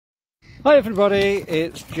Hi everybody,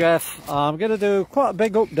 it's Jeff. I'm going to do quite a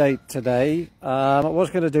big update today. I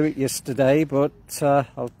was going to do it yesterday, but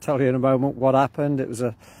I'll tell you in a moment what happened. It was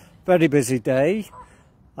a very busy day,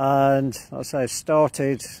 and as I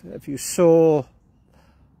started, if you saw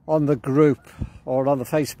on the group or on the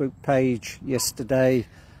Facebook page yesterday,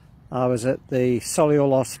 I was at the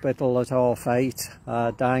Solihull Hospital at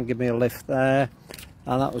 8:30. Dan gave me a lift there,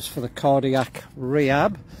 and that was for the cardiac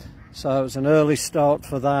rehab. So it was an early start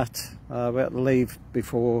for that. We had to leave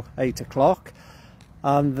before 8 o'clock,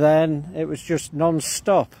 and then it was just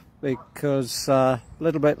non-stop because a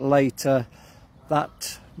little bit later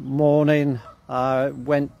that morning I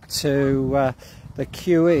went to the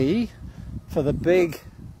QE for the big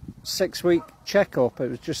 6-week checkup. It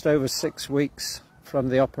was just over 6 weeks from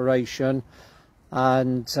the operation,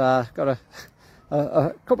 and got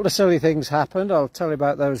a couple of silly things happened. I'll tell you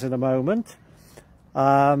about those in a moment.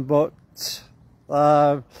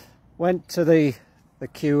 Went to the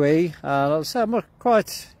QE, and I'm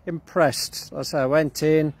quite impressed. I went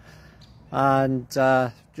in, and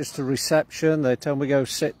just a reception, they told me to go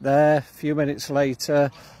sit there. A few minutes later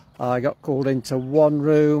I got called into one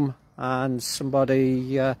room, and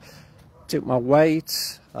somebody took my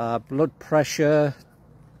weight, blood pressure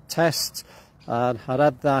test, and I'd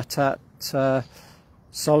had that at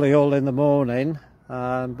Solihull in the morning.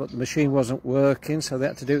 But the machine wasn't working, so they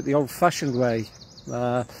had to do it the old-fashioned way,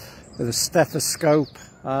 with a stethoscope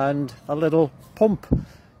and a little pump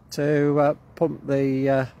to pump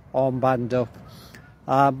the armband up.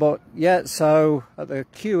 But yeah, so at the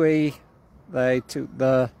QE they took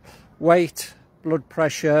the weight, blood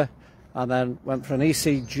pressure, and then went for an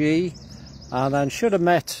ECG, and then should have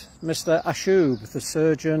met Mr. Ashub, the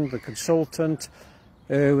surgeon, the consultant,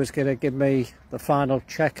 who was going to give me the final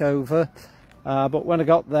check over. But when I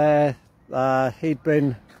got there, he'd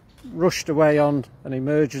been rushed away on an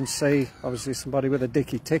emergency, obviously somebody with a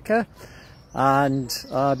dicky ticker, and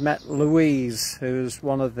I met Louise, who's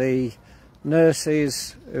one of the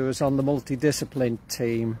nurses who was on the multidiscipline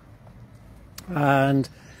team, and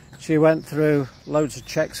she went through loads of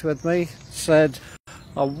checks with me, said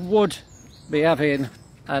I would be having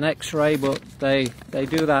an x-ray, but they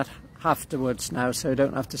do that afterwards now, so you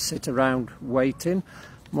don't have to sit around waiting.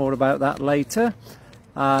 More about that later.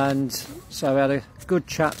 And so we had a good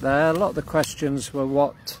chat there. A lot of the questions were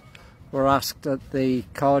what were asked at the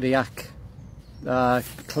cardiac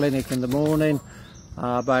clinic in the morning,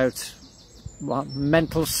 about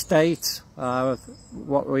mental state,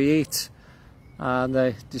 what we eat, and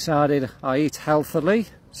they decided I eat healthily,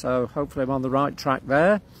 so hopefully I'm on the right track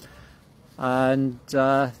there. And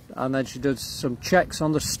then she did some checks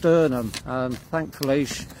on the sternum, and thankfully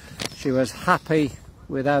she was happy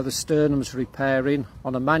with how the sternum's repairing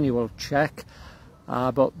on a manual check,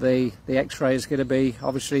 but the x-ray is going to be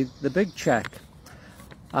obviously the big check.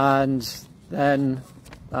 And then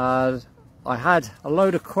I had a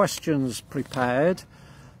load of questions prepared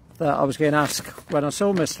that I was going to ask when I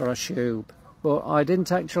saw Mr. Ashub, but I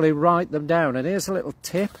didn't actually write them down. And here's a little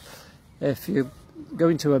tip: if you go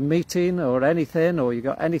into a meeting or anything, or you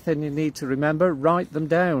got anything you need to remember, write them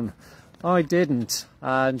down. I didn't,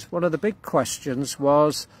 and one of the big questions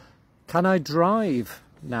was, can I drive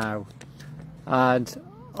now? And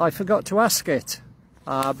I forgot to ask it,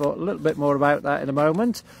 but a little bit more about that in a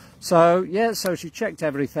moment. So yeah, so she checked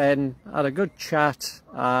everything, had a good chat,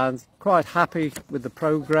 and quite happy with the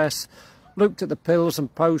progress. Looked at the pills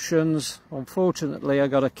and potions. Unfortunately, I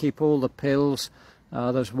got to keep all the pills.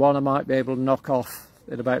 There's one I might be able to knock off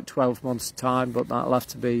in about 12 months' time, but that'll have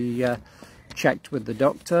to be checked with the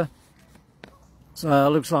doctor. So it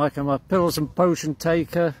looks like I'm a pills and potion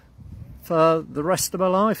taker for the rest of my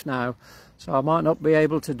life now. So I might not be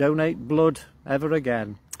able to donate blood ever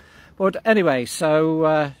again. But anyway,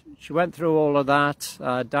 so she went through all of that.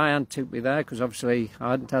 Diane took me there because obviously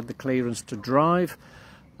I hadn't had the clearance to drive.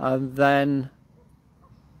 And then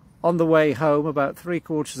on the way home, about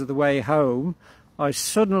 3/4 of the way home, I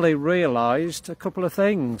suddenly realised a couple of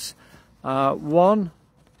things. One,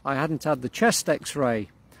 I hadn't had the chest x-ray.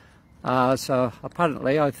 So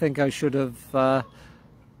apparently I think I should have,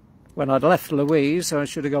 when I'd left Louise, I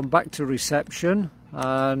should have gone back to reception,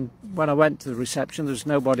 and when I went to the reception there was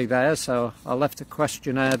nobody there, so I left a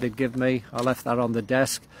questionnaire they'd give me. I left that on the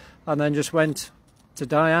desk, and then just went to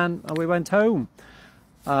Diane and we went home.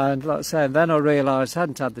 And like I said, then I realised I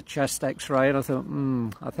hadn't had the chest x-ray, and I thought,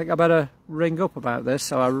 I think I better ring up about this.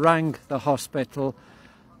 So I rang the hospital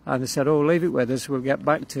and they said, oh, leave it with us, we'll get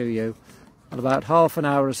back to you. And about half an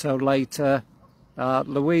hour or so later,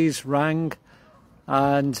 Louise rang,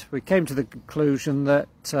 and we came to the conclusion that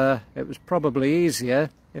it was probably easier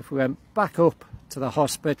if we went back up to the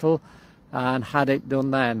hospital and had it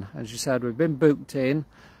done then. And she said, we've been booked in.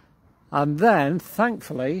 And then,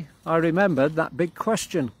 thankfully, I remembered that big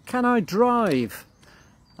question, can I drive?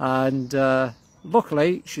 And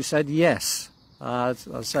luckily, she said yes. I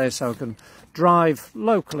say so I can drive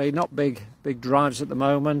locally, not big drives at the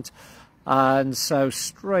moment. And so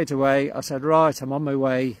straight away, I said, right, I'm on my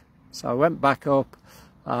way. So I went back up,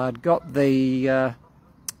 I'd got the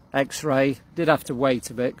x-ray, did have to wait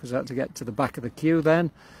a bit because I had to get to the back of the queue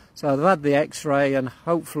then. So I've had the x-ray, and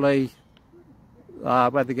hopefully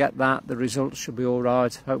when they get that, the results should be all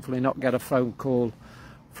right. Hopefully not get a phone call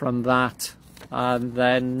from that. And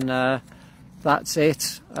then that's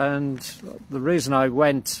it. And the reason I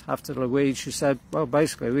went after Louise, she said, well,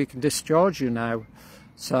 basically we can discharge you now.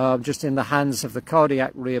 So I'm just in the hands of the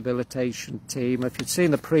cardiac rehabilitation team. If you'd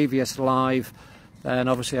seen the previous live, then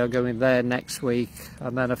obviously I'll go in there next week,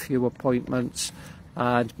 and then a few appointments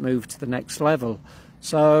and move to the next level.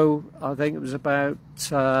 So I think it was about,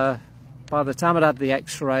 by the time I'd had the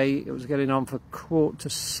x-ray, it was getting on for 6:45,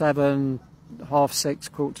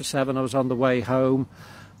 6:30, 7:15, I was on the way home.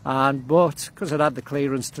 But because I'd had the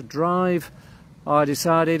clearance to drive, I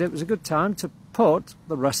decided it was a good time to put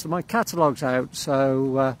the rest of my catalogues out.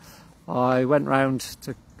 So I went round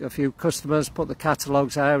to a few customers, put the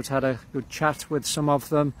catalogues out, had a good chat with some of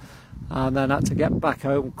them, and then had to get back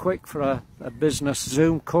home quick for a business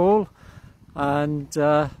Zoom call. And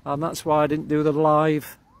that's why I didn't do the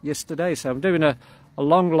live yesterday. So I'm doing a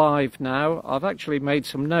long live now. I've actually made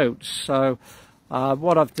some notes. So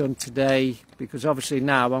what I've done today, because obviously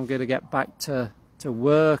now I'm going to get back to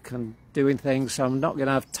work and doing things, so I'm not going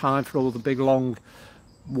to have time for all the big long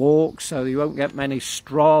walks, so you won't get many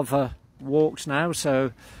Strava walks now.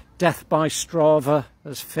 So Death by Strava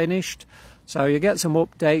has finished, so you get some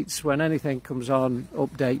updates when anything comes on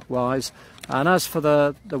update wise. And as for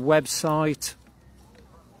the website,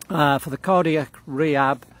 for the cardiac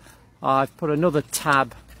rehab, I've put another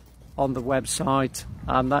tab on the website,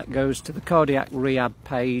 and that goes to the cardiac rehab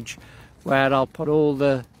page, where I'll put all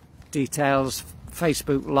the details,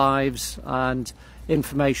 Facebook lives and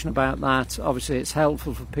information about that. Obviously it's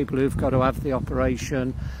helpful for people who've got to have the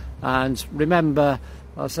operation. And remember,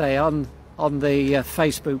 I'll say on the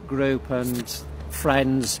Facebook group and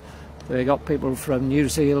friends, we got people from New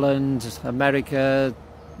Zealand, America,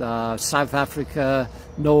 South Africa,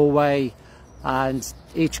 Norway, and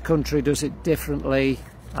each country does it differently.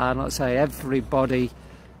 And I'll say everybody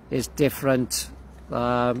is different.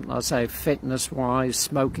 I'll say fitness wise,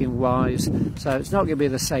 smoking wise, so it's not going to be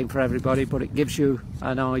the same for everybody, but it gives you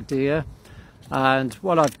an idea. And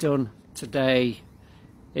what I've done today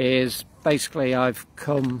is basically I've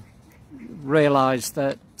realised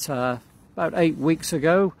that about 8 weeks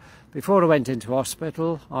ago, before I went into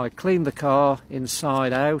hospital, I cleaned the car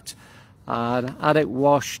inside out and had it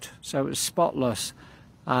washed so it was spotless,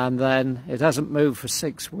 and then it hasn't moved for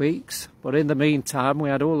 6 weeks. But in the meantime, we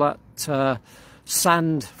had all that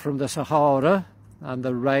sand from the Sahara and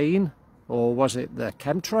the rain, or was it the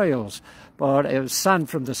chemtrails? But it was sand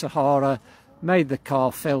from the Sahara, made the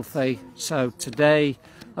car filthy. So today,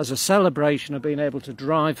 as a celebration of being able to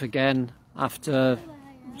drive again after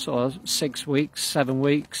sort of 6 weeks, 7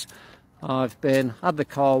 weeks, I've had the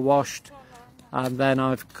car washed, and then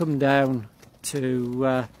I've come down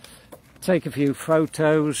to take a few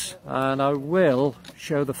photos, and I will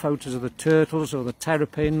show the photos of the turtles or the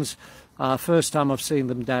terrapins. First time I've seen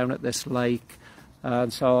them down at this lake,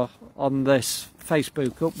 and so on this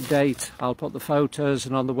Facebook update I'll put the photos,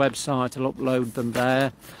 and on the website I'll upload them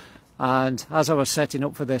there. And as I was setting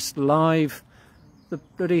up for this live, the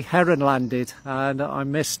bloody heron landed and I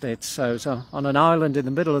missed it. So it's on an island in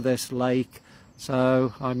the middle of this lake,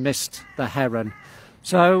 so I missed the heron.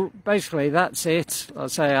 So basically that's it. I'll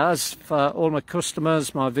say, as for all my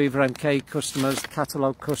customers, my Viva MK customers,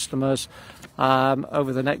 catalogue customers,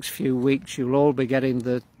 over the next few weeks you'll all be getting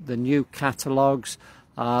the new catalogues.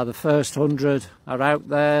 The first 100 are out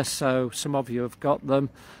there, so some of you have got them,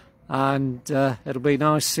 and it'll be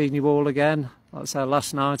nice seeing you all again. Like I say,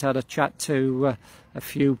 last night I had a chat to a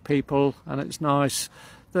few people, and it's nice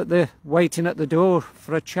that they're waiting at the door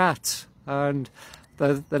for a chat. And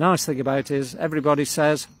the nice thing about it is everybody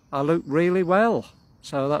says I look really well,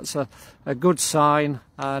 so that's a good sign.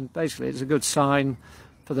 And basically it's a good sign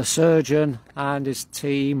for the surgeon and his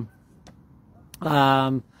team,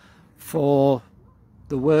 for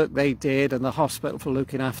the work they did, and the hospital for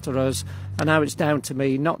looking after us. And now it's down to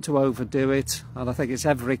me not to overdo it, and I think it's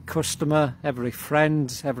every customer, every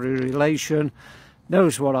friend, every relation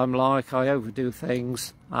knows what I'm like. I overdo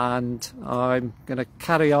things, and I'm going to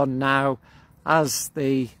carry on now as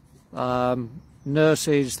the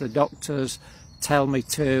nurses, the doctors tell me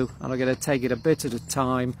to, and I'm going to take it a bit at a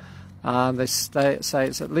time. And they say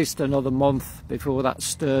it's at least another month before that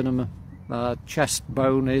sternum chest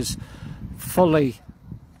bone is fully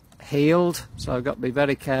healed, so I've got to be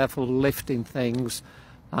very careful lifting things.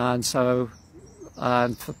 And so,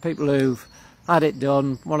 and for people who've had it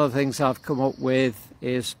done, one of the things I've come up with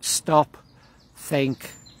is stop,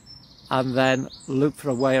 think, and then look for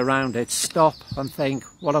a way around it. Stop and think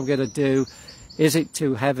what I'm going to do. Is it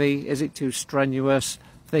too heavy? Is it too strenuous?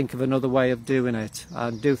 Think of another way of doing it,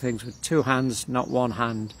 and do things with two hands, not one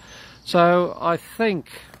hand. So I think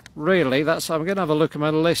really I'm going to have a look at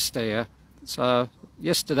my list here. So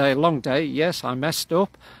yesterday, long day, yes, I messed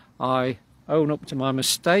up. I own up to my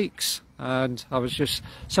mistakes, and I was just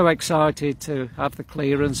so excited to have the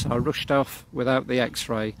clearance, I rushed off without the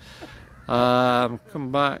x-ray.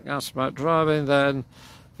 Come back, ask about driving, then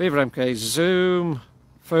Viva MK, Zoom,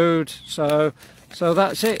 food, so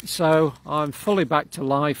that's it. So I'm fully back to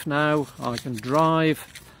life now. I can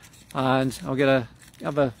drive, and I'm gonna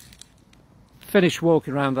have a finish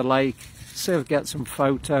walking around the lake, see if I get some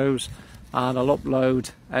photos, and I'll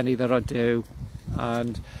upload any that I do,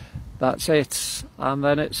 and that's it. And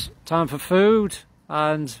then it's time for food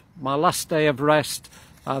and my last day of rest,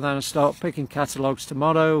 and then I start picking catalogues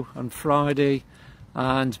tomorrow and Friday,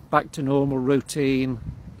 and back to normal routine.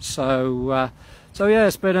 So yeah,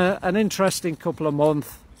 it's been an interesting couple of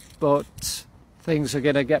months, but things are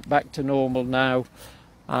going to get back to normal now,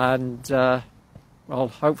 and I'll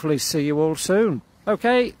hopefully see you all soon.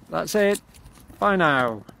 Okay, that's it. Bye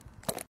now.